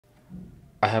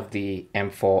I have the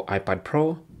M4 iPad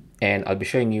Pro, and I'll be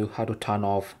showing you how to turn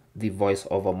off the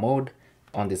VoiceOver mode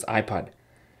on this iPad.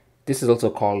 This is also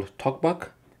called TalkBack,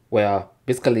 where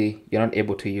basically you're not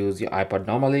able to use your iPad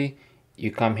normally.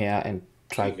 You come here and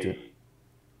try to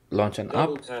launch an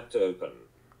app, tap to open,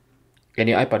 and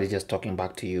your iPad is just talking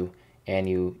back to you, and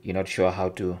you're not sure how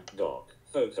to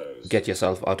get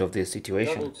yourself out of this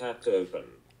situation. Tap to open.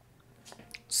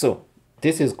 So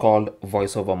this is called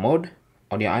VoiceOver mode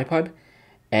on your iPad,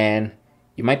 and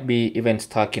you might be even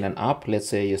stuck in an app. Let's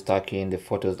say you're stuck in the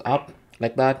Photos app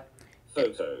like that,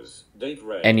 Photos, date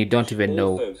range, and you don't even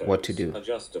know what to do.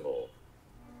 Adjustable.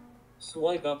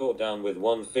 Swipe up or down with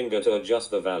one finger to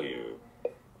adjust the value.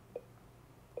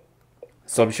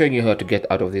 So I'm showing you how to get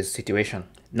out of this situation.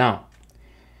 Now,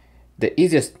 the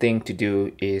easiest thing to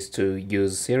do is to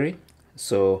use Siri.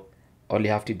 So all you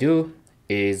have to do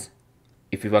is,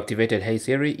 if you've activated Hey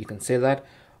Siri, you can say that,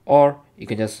 or you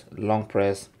can just long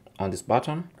press on this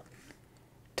button,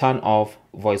 turn off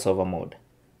VoiceOver mode.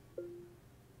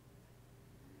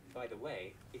 By the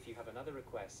way, if you have another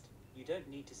request, you don't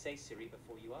need to say Siri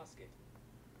before you ask it.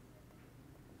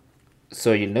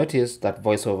 So you'll notice that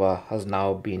VoiceOver has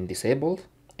now been disabled,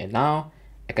 and now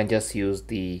I can just use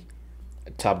the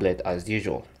tablet as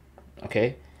usual.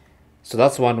 Okay, so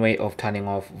that's one way of turning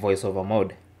off VoiceOver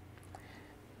mode.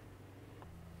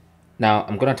 Now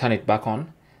I'm gonna turn it back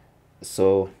on.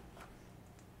 So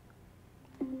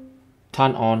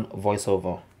turn on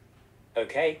VoiceOver.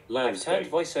 Okay, I've turned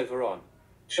VoiceOver on.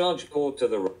 Charge port to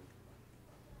the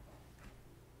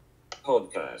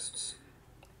podcasts.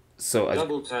 So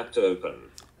double tap to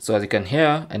open. So as you can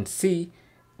hear and see,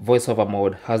 VoiceOver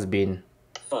mode has been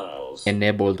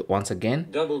enabled once again.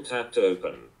 Double tap to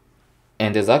open.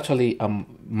 And there's actually a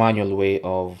manual way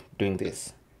of doing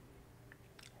this.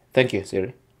 Thank you,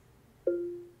 Siri.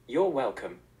 You're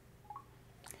welcome.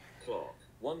 Clock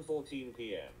 1:14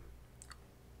 p.m.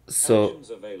 So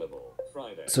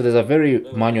Friday. So there's a very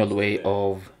manual way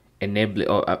of enabling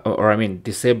or I mean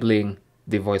disabling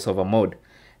the VoiceOver mode.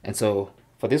 And so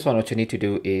for this one, what you need to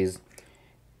do is,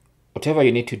 whatever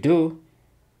you need to do,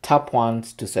 tap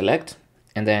once to select,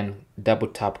 and then double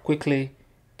tap quickly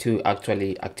to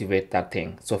actually activate that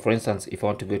thing. So for instance, if I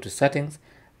want to go to settings,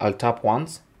 I'll tap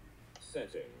once.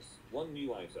 Settings, one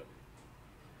new item.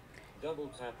 Double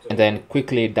tap and then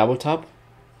quickly double tap,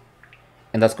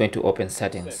 and that's going to open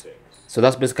settings. So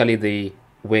that's basically the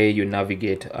way you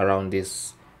navigate around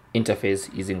this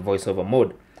interface using VoiceOver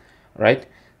mode, right?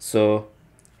 So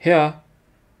here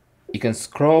you can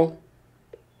scroll.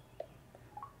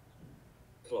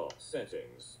 Clock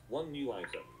settings, one new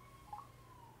item.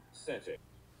 Setting.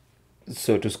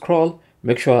 So to scroll,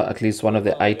 make sure at least one of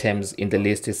the items in the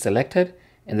list is selected,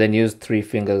 and then use 3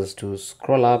 fingers to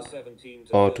scroll up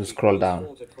or to scroll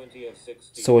down.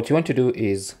 So what you want to do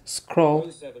is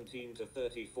scroll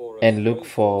and look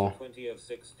for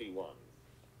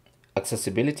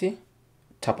accessibility.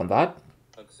 Tap on that.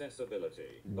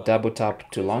 Double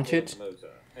tap to launch it.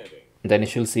 Then you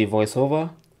should see VoiceOver.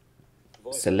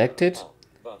 Select it.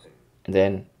 And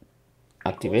then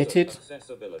activate it.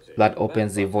 That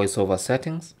opens the VoiceOver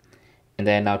settings. And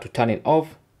then now to turn it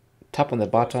off, tap on the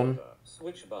button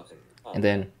and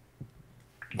then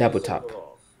double tap,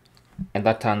 and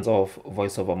that turns off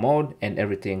VoiceOver mode, and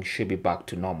everything should be back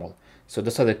to normal. So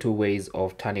those are the 2 ways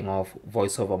of turning off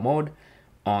VoiceOver mode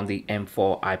on the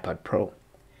M4 iPad Pro.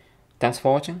 Thanks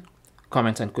for watching.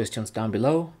 Comments and questions down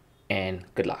below, and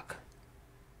good luck.